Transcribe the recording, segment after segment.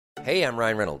Hey, I'm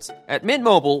Ryan Reynolds. At Mint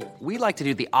Mobile, we like to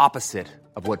do the opposite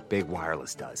of what Big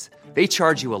Wireless does. They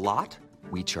charge you a lot,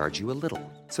 we charge you a little.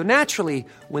 So naturally,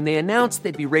 when they announced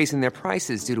they'd be raising their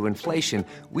prices due to inflation,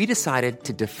 we decided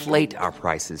to deflate our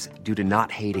prices due to not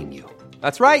hating you.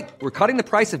 That's right. We're cutting the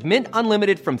price of Mint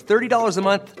Unlimited from $30 a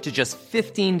month to just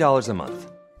 $15 a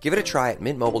month. Give it a try at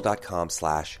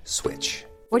mintmobile.com/switch.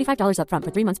 $45 up front for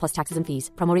 3 months plus taxes and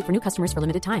fees. Promo rate for new customers for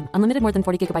limited time. Unlimited more than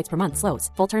 40 gigabytes per month. Slows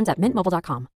full terms at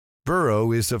mintmobile.com.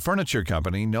 Burrow is a furniture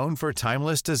company known for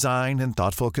timeless design and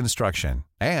thoughtful construction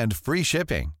and free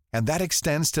shipping, and that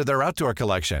extends to their outdoor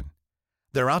collection.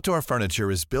 Their outdoor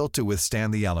furniture is built to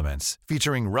withstand the elements,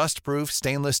 featuring rust-proof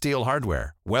stainless steel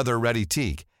hardware, weather-ready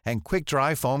teak, and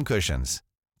quick-dry foam cushions.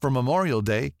 For Memorial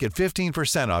Day, get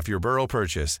 15% off your Burrow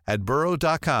purchase at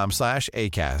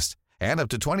burrow.com/acast and up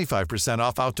to 25%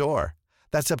 off outdoor.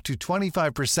 That's up to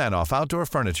 25% off outdoor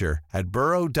furniture at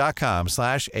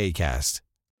burrow.com/acast.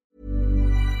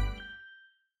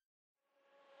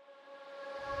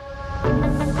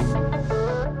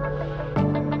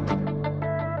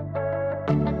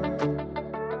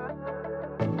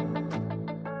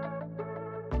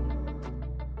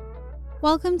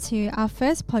 Welcome to our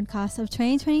first podcast of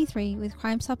 2023 with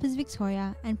Crime Stoppers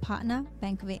Victoria and partner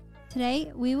Bank of It.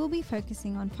 Today, we will be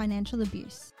focusing on financial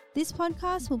abuse. This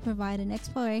podcast will provide an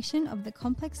exploration of the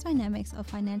complex dynamics of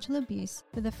financial abuse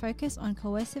with a focus on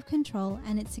coercive control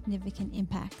and its significant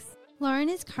impacts. Lauren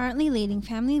is currently leading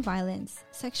family violence,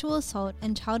 sexual assault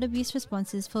and child abuse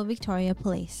responses for Victoria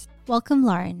Police. Welcome,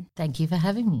 Lauren. Thank you for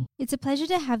having me. It's a pleasure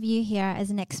to have you here as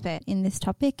an expert in this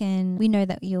topic, and we know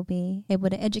that you'll be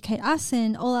able to educate us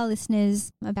and all our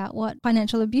listeners about what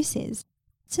financial abuse is.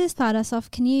 To start us off,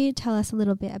 can you tell us a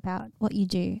little bit about what you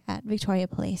do at Victoria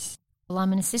Police? Well,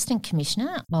 I'm an Assistant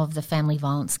Commissioner of the Family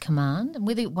Violence Command, and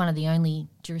we're one of the only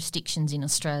jurisdictions in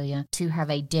Australia to have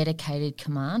a dedicated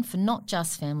command for not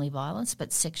just family violence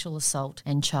but sexual assault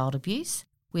and child abuse.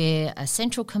 We're a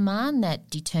central command that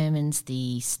determines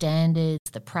the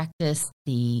standards, the practice,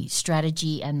 the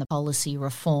strategy and the policy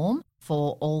reform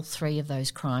for all three of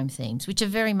those crime themes, which are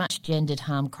very much gendered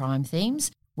harm crime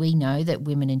themes. We know that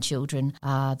women and children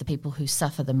are the people who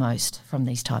suffer the most from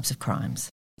these types of crimes.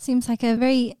 Seems like a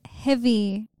very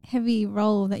heavy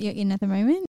role that you're in at the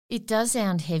moment. It does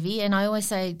sound heavy, and I always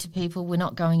say to people we're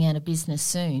not going out of business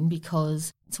soon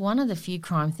because it's one of the few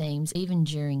crime themes, even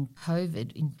during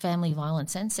COVID, in family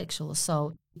violence and sexual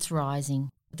assault, it's rising.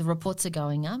 The reports are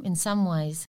going up. In some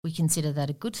ways, we consider that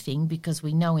a good thing because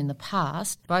we know in the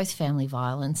past both family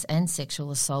violence and sexual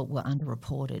assault were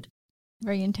underreported.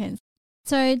 Very intense.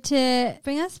 So to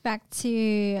bring us back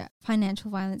to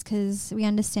financial violence, because we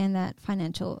understand that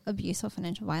financial abuse or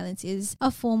financial violence is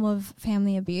a form of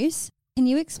family abuse, can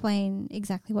you explain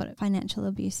exactly what financial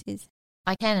abuse is?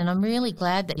 I can, and I'm really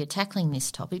glad that you're tackling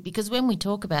this topic because when we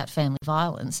talk about family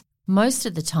violence, most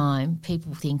of the time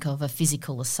people think of a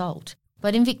physical assault.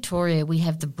 But in Victoria, we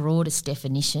have the broadest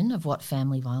definition of what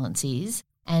family violence is,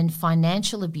 and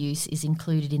financial abuse is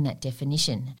included in that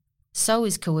definition. So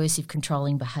is coercive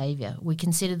controlling behaviour. We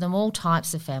consider them all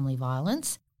types of family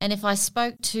violence. And if I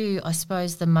spoke to, I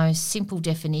suppose, the most simple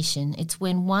definition, it's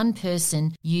when one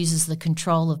person uses the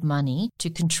control of money to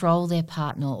control their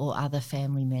partner or other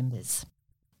family members.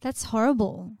 That's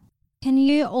horrible. Can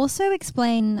you also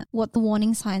explain what the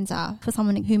warning signs are for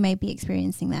someone who may be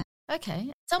experiencing that?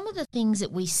 Okay. Some of the things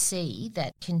that we see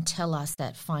that can tell us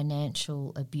that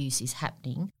financial abuse is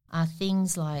happening are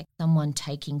things like someone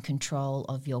taking control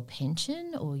of your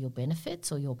pension or your benefits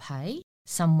or your pay,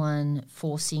 someone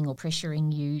forcing or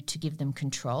pressuring you to give them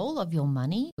control of your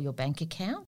money or your bank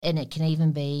account. And it can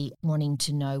even be wanting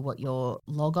to know what your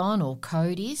log-on or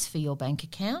code is for your bank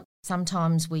account.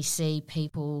 Sometimes we see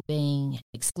people being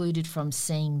excluded from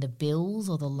seeing the bills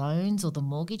or the loans or the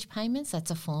mortgage payments. That's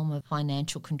a form of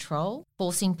financial control.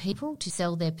 Forcing people to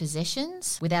sell their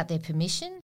possessions without their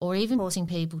permission, or even forcing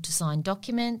people to sign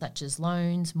documents such as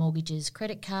loans, mortgages,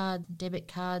 credit card, debit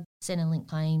card, Centrelink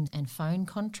claims and phone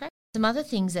contracts. Some other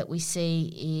things that we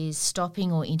see is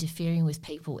stopping or interfering with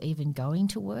people even going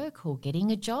to work or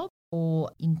getting a job,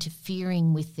 or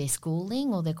interfering with their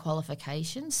schooling or their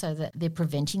qualifications so that they're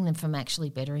preventing them from actually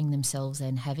bettering themselves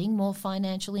and having more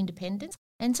financial independence.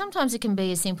 And sometimes it can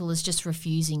be as simple as just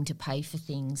refusing to pay for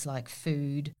things like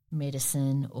food,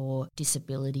 medicine or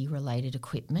disability-related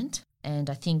equipment. And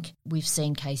I think we've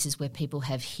seen cases where people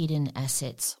have hidden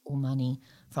assets or money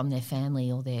from their family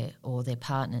or their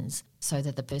partners so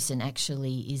that the person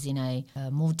actually is in a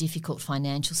more difficult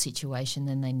financial situation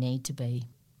than they need to be.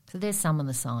 So there's some of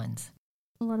the signs.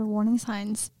 A lot of warning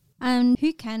signs. And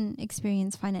who can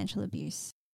experience financial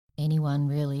abuse? anyone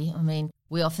really. I mean,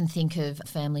 we often think of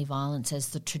family violence as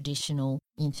the traditional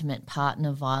intimate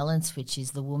partner violence, which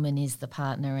is the woman is the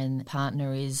partner and the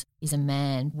partner is a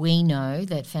man. We know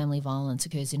that family violence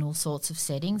occurs in all sorts of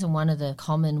settings, and one of the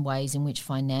common ways in which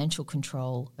financial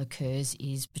control occurs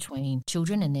is between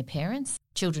children and their parents,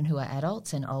 children who are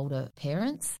adults and older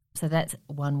parents. So that's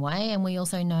one way. And we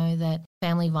also know that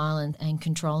family violence and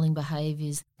controlling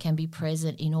behaviours can be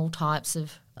present in all types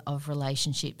of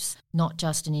relationships, not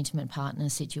just an intimate partner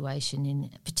situation,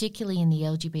 particularly in the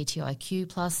LGBTIQ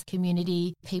plus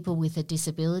community, people with a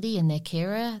disability and their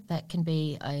carer, that can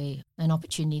be an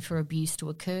opportunity for abuse to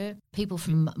occur. People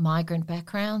from migrant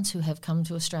backgrounds who have come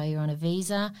to Australia on a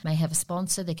visa may have a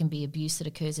sponsor. There can be abuse that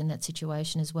occurs in that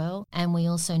situation as well. And we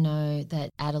also know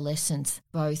that adolescents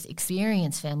both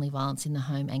experience family violence in the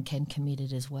home and can commit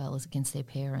it as well as against their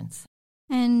parents.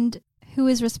 And who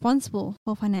is responsible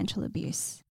for financial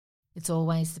abuse? It's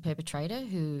always the perpetrator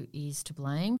who is to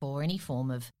blame for any form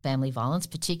of family violence,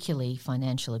 particularly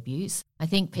financial abuse. I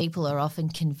think people are often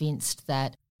convinced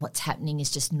that what's happening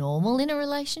is just normal in a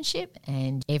relationship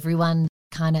and everyone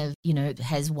kind of,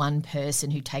 has one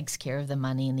person who takes care of the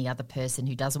money and the other person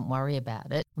who doesn't worry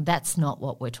about it. That's not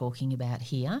what we're talking about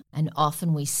here. And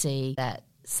often we see that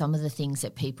some of the things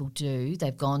that people do,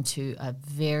 they've gone to a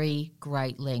very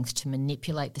great length to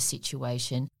manipulate the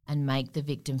situation and make the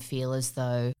victim feel as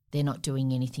though they're not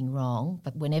doing anything wrong.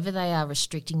 But whenever they are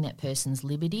restricting that person's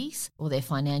liberties or their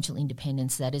financial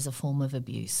independence, that is a form of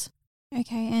abuse.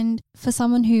 Okay, and for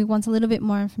someone who wants a little bit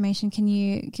more information, can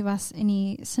you give us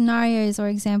any scenarios or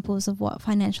examples of what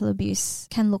financial abuse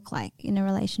can look like in a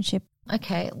relationship?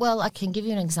 Okay, well, I can give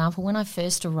you an example. When I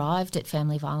first arrived at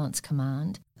Family Violence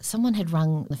Command, someone had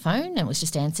rung the phone and it was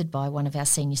just answered by one of our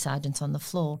senior sergeants on the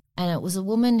floor. And it was a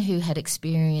woman who had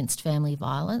experienced family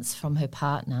violence from her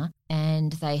partner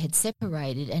and they had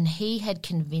separated, and he had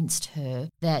convinced her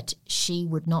that she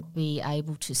would not be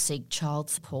able to seek child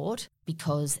support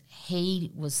because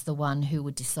he was the one who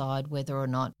would decide whether or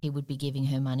not he would be giving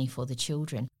her money for the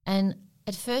children. And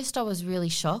at first I was really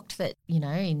shocked that,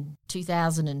 in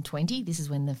 2020, this is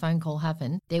when the phone call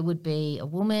happened, there would be a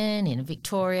woman in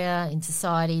Victoria in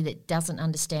society that doesn't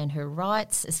understand her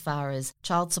rights as far as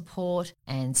child support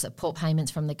and support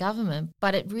payments from the government.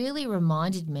 But it really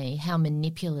reminded me how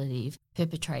manipulative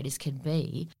perpetrators can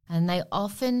be, and they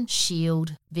often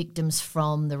shield victims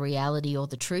from the reality or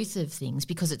the truth of things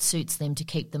because it suits them to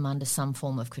keep them under some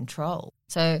form of control.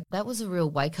 So that was a real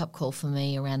wake-up call for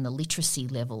me around the literacy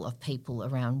level of people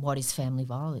around what is family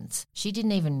violence. She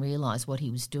didn't even realise what he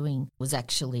was doing was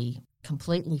actually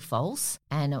completely false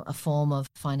and a form of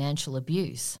financial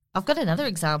abuse. I've got another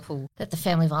example that the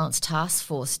Family Violence Task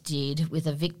Force did with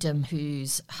a victim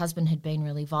whose husband had been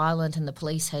really violent and the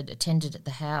police had attended at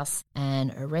the house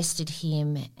and arrested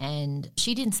him, and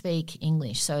she didn't speak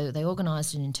English, so they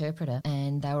organised an interpreter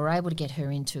and they were able to get her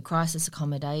into crisis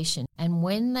accommodation. And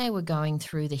when they were going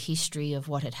through the history of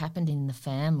what had happened in the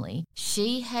family,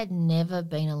 she had never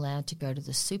been allowed to go to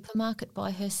the supermarket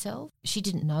by herself. She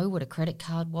didn't know what a credit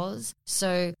card was.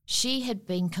 So she had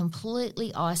been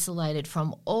completely isolated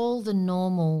from all the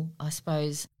normal, I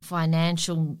suppose,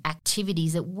 financial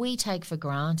activities that we take for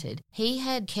granted. He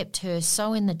had kept her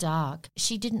so in the dark,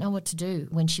 she didn't know what to do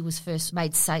when she was first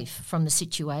made safe from the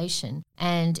situation.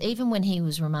 And even when he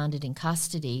was remanded in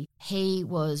custody, he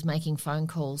was making phone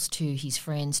calls to his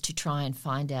friends to try and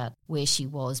find out where she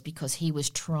was because he was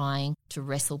trying to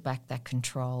wrestle back that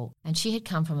control. And she had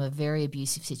come from a very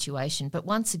abusive situation. But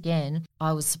once again,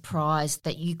 I was surprised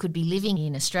that you could be living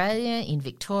in Australia, in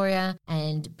Victoria,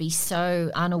 and be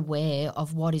so unaware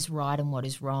of what is right and what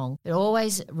is wrong. It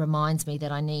always reminds me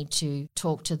that I need to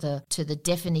talk to the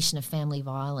definition of family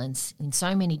violence in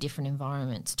so many different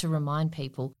environments to remind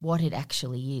people what it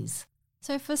actually is.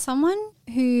 So for someone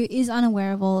who is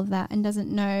unaware of all of that and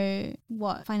doesn't know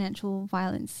what financial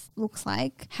violence looks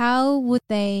like, how would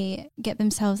they get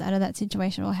themselves out of that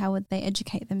situation, or how would they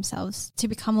educate themselves to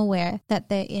become aware that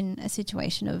they're in a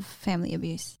situation of family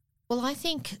abuse? Well, I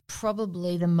think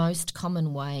probably the most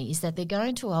common way is that they're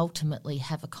going to ultimately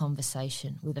have a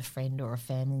conversation with a friend or a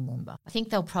family member. I think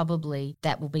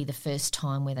that will be the first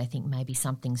time where they think maybe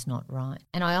something's not right.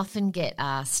 And I often get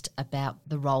asked about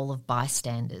the role of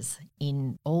bystanders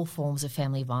in all forms of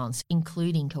family violence,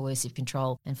 including coercive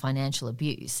control and financial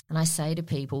abuse. And I say to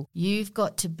people, you've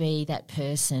got to be that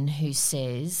person who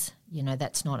says,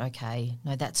 that's not okay.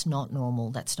 No, that's not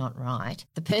normal. That's not right.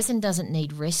 The person doesn't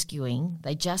need rescuing.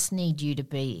 They just need you to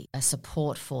be a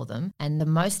support for them. And the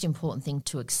most important thing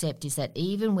to accept is that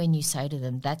even when you say to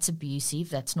them, that's abusive,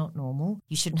 that's not normal,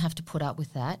 you shouldn't have to put up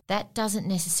with that, that doesn't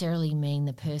necessarily mean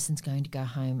the person's going to go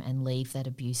home and leave that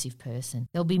abusive person.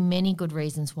 There'll be many good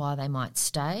reasons why they might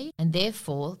stay, and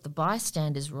therefore the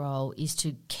bystander's role is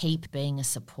to keep being a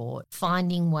support,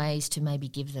 finding ways to maybe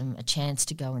give them a chance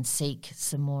to go and seek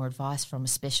some more advice from a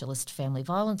specialist family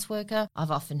violence worker.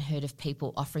 I've often heard of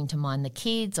people offering to mind the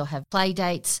kids or have play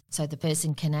dates so the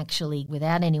person can actually,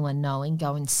 without anyone knowing,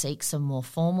 go and seek some more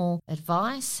formal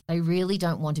advice. They really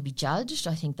don't want to be judged.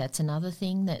 I think that's another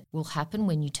thing that will happen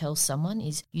when you tell someone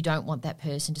is you don't want that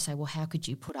person to say, well, how could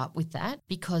you put up with that?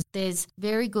 Because there's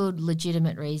very good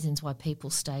legitimate reasons why people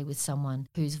stay with someone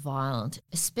who's violent,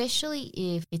 especially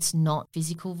if it's not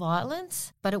physical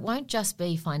violence, but it won't just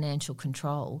be financial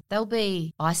control. They'll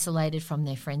be isolated from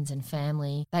their friends and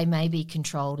family. They may be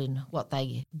controlled in what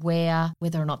they wear,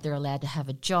 whether or not they're allowed to have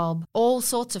a job, all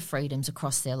sorts of freedoms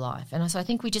across their life. And so I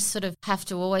think we just sort of have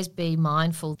to always be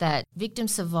mindful that victim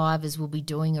survivors will be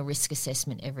doing a risk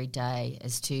assessment every day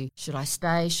as to, should I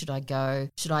stay, should I go,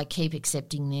 should I keep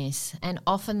accepting this? And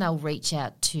often they'll reach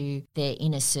out to their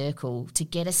inner circle to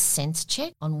get a sense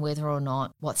check on whether or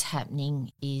not what's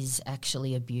happening is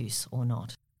actually abuse or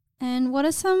not. And what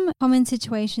are some common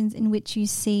situations in which you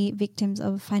see victims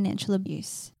of financial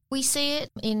abuse? We see it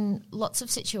in lots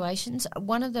of situations.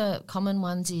 One of the common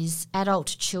ones is adult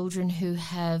children who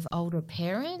have older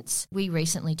parents. We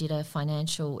recently did a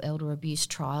financial elder abuse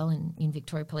trial in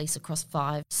Victoria Police across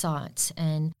 5 sites,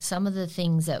 and some of the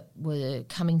things that were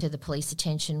coming to the police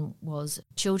attention was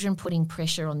children putting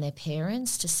pressure on their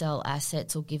parents to sell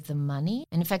assets or give them money.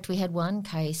 And in fact, we had one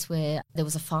case where there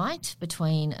was a fight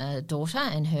between a daughter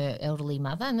and her elderly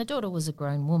mother, and the daughter was a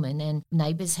grown woman, and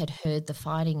neighbours had heard the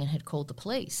fighting and had called the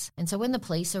police. And so when the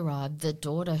police arrived, the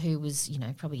daughter, who was,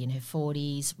 probably in her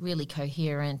 40s, really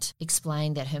coherent,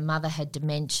 explained that her mother had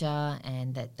dementia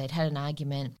and that they'd had an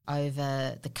argument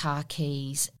over the car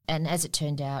keys. And as it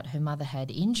turned out, her mother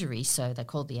had injuries, so they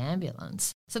called the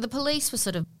ambulance. So the police were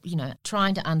sort of,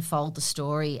 trying to unfold the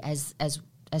story as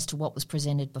to what was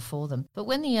presented before them. But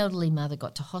when the elderly mother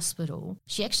got to hospital,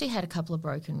 she actually had a couple of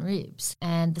broken ribs.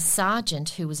 And the sergeant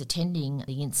who was attending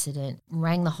the incident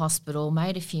rang the hospital,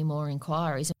 made a few more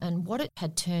inquiries. And what it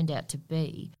had turned out to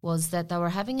be was that they were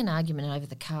having an argument over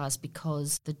the cars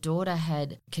because the daughter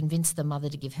had convinced the mother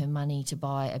to give her money to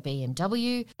buy a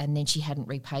BMW, and then she hadn't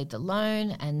repaid the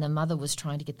loan, and the mother was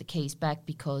trying to get the keys back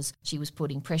because she was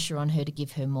putting pressure on her to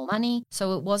give her more money.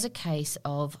 So it was a case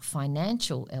of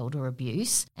financial elder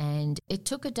abuse. And it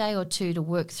took a day or two to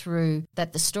work through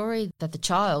that the story that the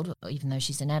child, even though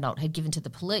she's an adult, had given to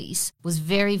the police was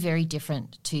very, very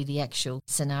different to the actual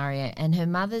scenario. And her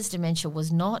mother's dementia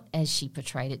was not as she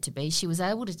portrayed it to be. She was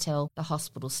able to tell the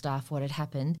hospital staff what had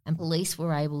happened, and police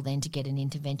were able then to get an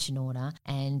intervention order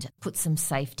and put some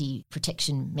safety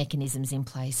protection mechanisms in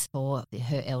place for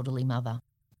her elderly mother.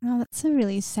 Oh, that's a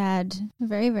really sad,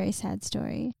 very, very sad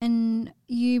story. And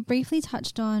you briefly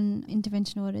touched on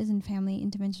intervention orders and family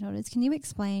intervention orders. Can you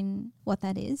explain what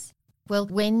that is? Well,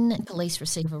 when police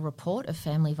receive a report of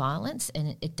family violence,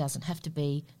 and it doesn't have to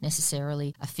be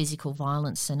necessarily a physical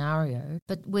violence scenario,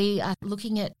 but we are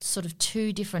looking at sort of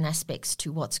 2 different aspects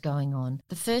to what's going on.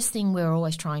 The first thing we're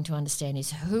always trying to understand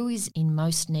is who is in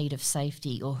most need of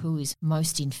safety or who is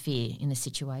most in fear in the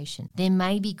situation. There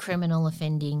may be criminal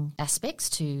offending aspects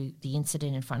to the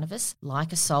incident in front of us,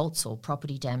 like assaults or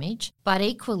property damage, but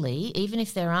equally, even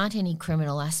if there aren't any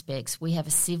criminal aspects, we have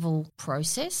a civil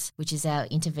process, which is our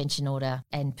intervention order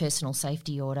and personal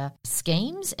safety order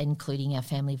schemes, including our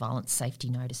family violence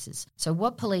safety notices. So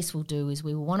what police will do is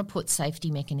we will want to put safety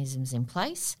mechanisms in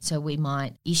place. So we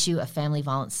might issue a family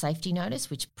violence safety notice,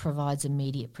 which provides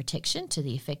immediate protection to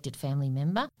the affected family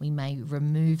member. We may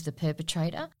remove the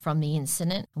perpetrator from the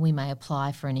incident, and we may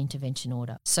apply for an intervention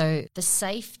order. So the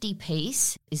safety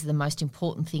piece is the most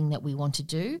important thing that we want to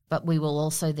do, but we will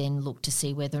also then look to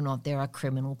see whether or not there are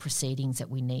criminal proceedings that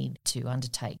we need to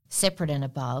undertake, separate and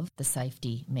above the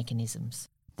safety mechanisms.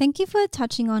 Thank you for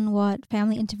touching on what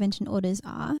family intervention orders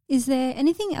are. Is there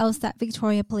anything else that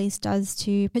Victoria Police does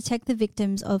to protect the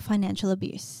victims of financial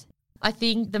abuse? I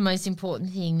think the most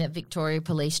important thing that Victoria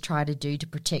Police try to do to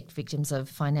protect victims of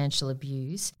financial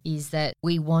abuse is that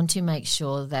we want to make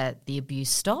sure that the abuse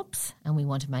stops and we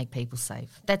want to make people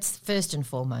safe. That's first and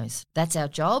foremost. That's our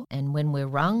job, and when we're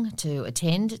rung to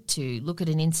attend, to look at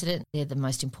an incident, they're the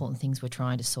most important things we're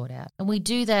trying to sort out. And we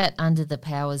do that under the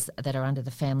powers that are under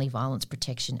the Family Violence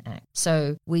Protection Act.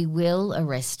 So we will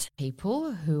arrest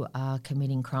people who are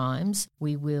committing crimes.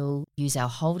 We will use our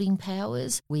holding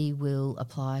powers. We will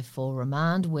apply for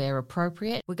remand where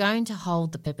appropriate. We're going to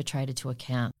hold the perpetrator to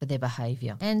account for their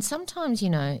behaviour. And sometimes,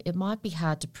 it might be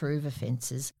hard to prove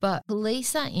offences, but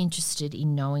police are interested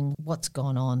in knowing what's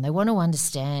gone on. They want to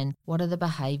understand what are the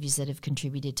behaviours that have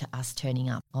contributed to us turning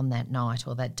up on that night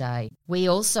or that day. We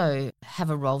also have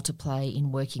a role to play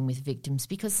in working with victims,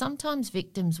 because sometimes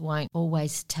victims won't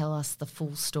always tell us the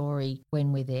full story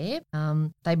when we're there.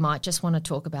 They might just want to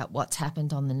talk about what's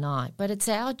happened on the night, but it's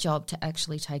our job to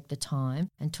actually take the time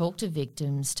and talk to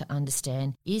victims to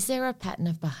understand, is there a pattern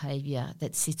of behaviour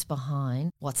that sits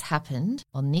behind what's happened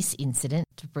on this incident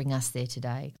to bring us there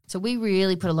today? So we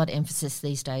really put a lot of emphasis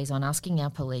these days on asking our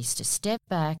police to step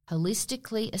back,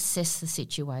 holistically assess the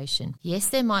situation. Yes,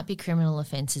 there might be criminal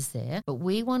offences there, but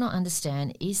we want to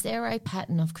understand, is there a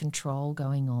pattern of control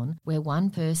going on where one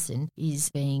person is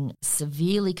being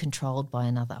severely controlled by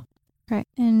another? Right.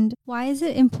 And why is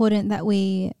it important that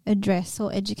we address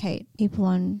or educate people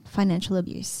on financial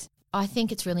abuse? I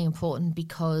think it's really important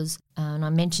because, and I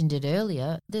mentioned it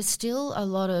earlier, there's still a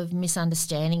lot of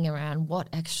misunderstanding around what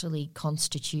actually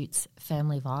constitutes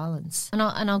family violence. And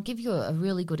I'll give you a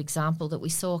really good example that we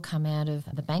saw come out of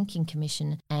the Banking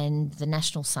Commission and the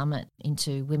National Summit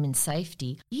into Women's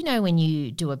Safety. When you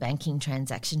do a banking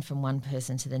transaction from one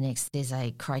person to the next, there's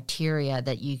a criteria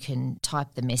that you can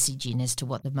type the message in as to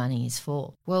what the money is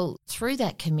for. Well, through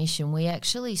that commission, we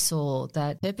actually saw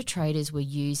that perpetrators were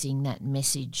using that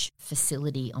message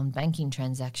facility on banking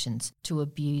transactions to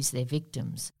abuse their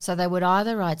victims. So they would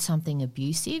either write something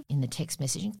abusive in the text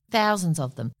messaging, thousands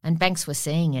of them, and banks were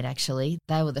seeing it actually.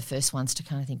 They were the first ones to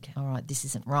kind of think, all right, this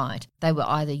isn't right. They were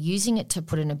either using it to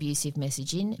put an abusive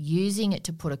message in, using it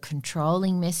to put a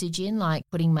controlling message in, like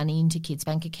putting money into kids'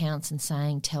 bank accounts and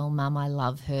saying, tell mum I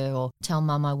love her, or tell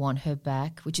mum I want her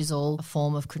back, which is all a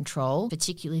form of control,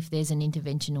 particularly if there's an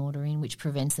intervention order in which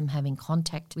prevents them having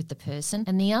contact with the person.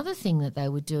 And the other thing that they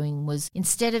were doing was,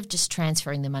 instead of just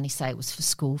transferring the money, say it was for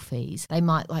school fees, they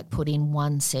might put in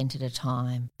 1 cent at a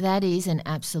time. That is an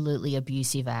absolutely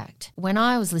abusive act. When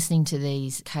I was listening to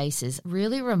these cases, it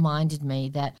really reminded me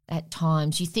that at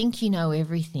times you think you know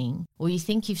everything, or you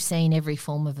think you've seen every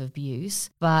form of abuse,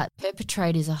 but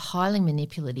perpetrators are highly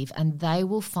manipulative and they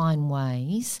will find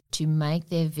ways to make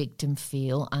their victim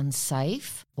feel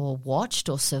unsafe or watched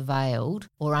or surveilled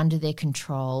or under their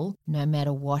control no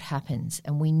matter what happens.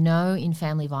 And we know in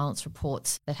family violence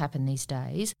reports that happen these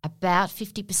days, about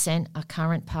 50% are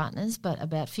current partners, but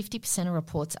about 50% of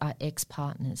reports are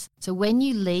ex-partners. So when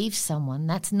you leave someone,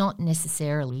 that's not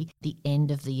necessarily the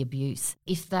end of the abuse.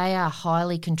 If they are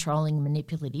highly controlling and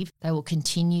manipulative, they will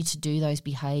continue to do those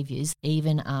behaviours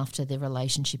even after the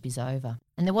relationship is over.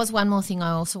 And there was one more thing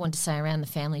I also want to say around the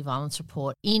family violence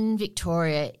report. In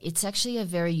Victoria, it's actually a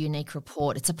very unique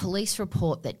report. It's a police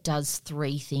report that does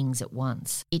 3 things at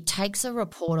once. It takes a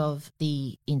report of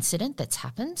the incident that's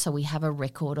happened, so we have a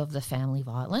record of the family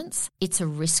violence. It's a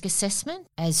risk assessment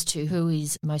as to who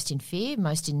is most in fear,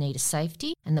 most in need of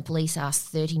safety, and the police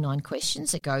ask 39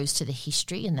 questions. It goes to the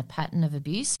history and the pattern of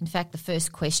abuse. In fact, the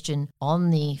first question on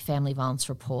the family violence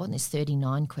report, and there's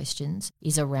 39 questions,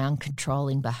 is around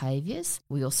controlling behaviours.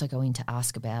 We also go in to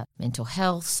ask about mental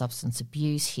health, substance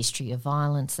abuse, history of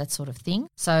violence, that sort of thing.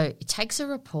 So it takes a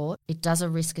report, it does a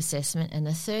risk assessment, and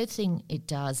the third thing it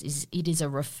does is it is a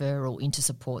referral into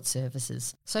support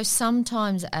services. So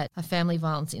sometimes at a family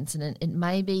violence incident, it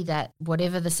may be that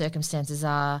whatever the circumstances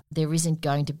are, there isn't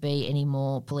going to be any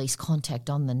more police contact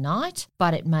on the night,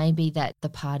 but it may be that the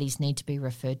parties need to be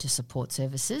referred to support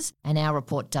services, and our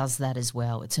report does that as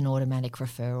well. It's an automatic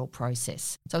referral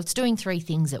process. So it's doing 3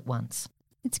 things at once.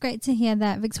 It's great to hear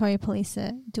that Victoria Police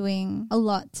are doing a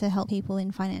lot to help people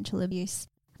in financial abuse.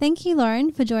 Thank you,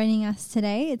 Lauren, for joining us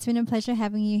today. It's been a pleasure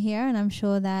having you here, and I'm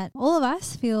sure that all of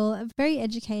us feel very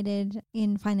educated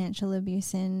in financial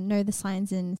abuse and know the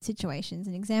signs and situations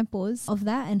and examples of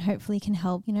that, and hopefully can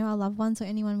help, our loved ones or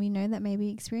anyone we know that may be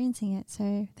experiencing it.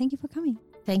 So thank you for coming.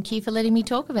 Thank you for letting me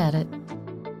talk about it.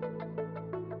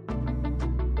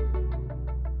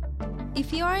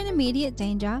 If you are in immediate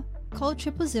danger, call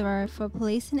 000 for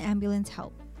police and ambulance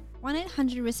help.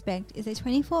 1-800-RESPECT is a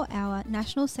 24-hour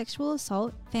national sexual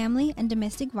assault, family and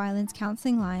domestic violence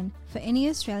counselling line for any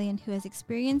Australian who has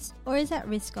experienced or is at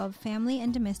risk of family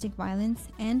and domestic violence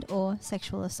and/or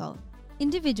sexual assault.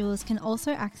 Individuals can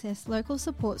also access local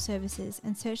support services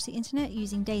and search the internet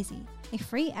using Daisy, a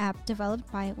free app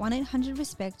developed by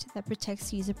 1-800-RESPECT that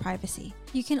protects user privacy.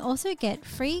 You can also get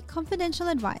free confidential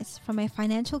advice from a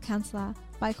financial counsellor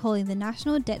by calling the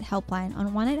National Debt Helpline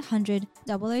on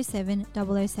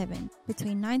 1-800-007-007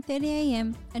 between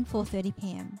 9:30am and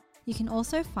 4:30pm. You can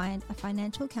also find a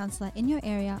financial counsellor in your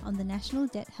area on the National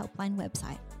Debt Helpline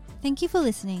website. Thank you for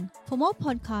listening. For more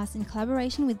podcasts in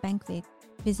collaboration with BankVic,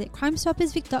 visit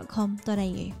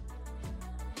crimestoppersvic.com.au.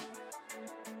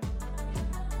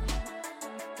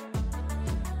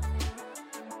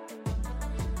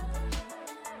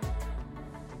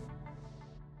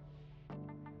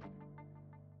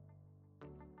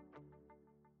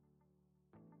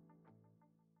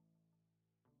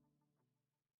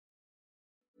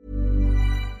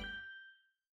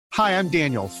 Hi, I'm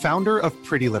Daniel, founder of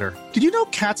Pretty Litter. Did you know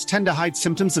cats tend to hide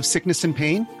symptoms of sickness and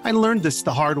pain? I learned this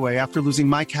the hard way after losing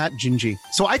my cat, Gingy.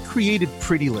 So I created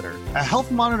Pretty Litter, a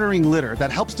health monitoring litter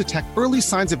that helps detect early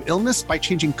signs of illness by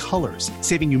changing colors,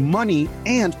 saving you money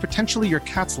and potentially your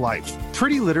cat's life.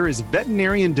 Pretty Litter is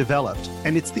veterinarian developed,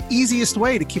 and it's the easiest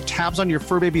way to keep tabs on your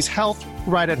fur baby's health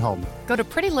right at home. Go to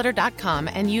prettylitter.com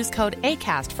and use code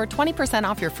ACAST for 20%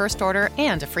 off your first order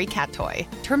and a free cat toy.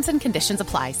 Terms and conditions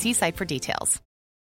apply. See site for details.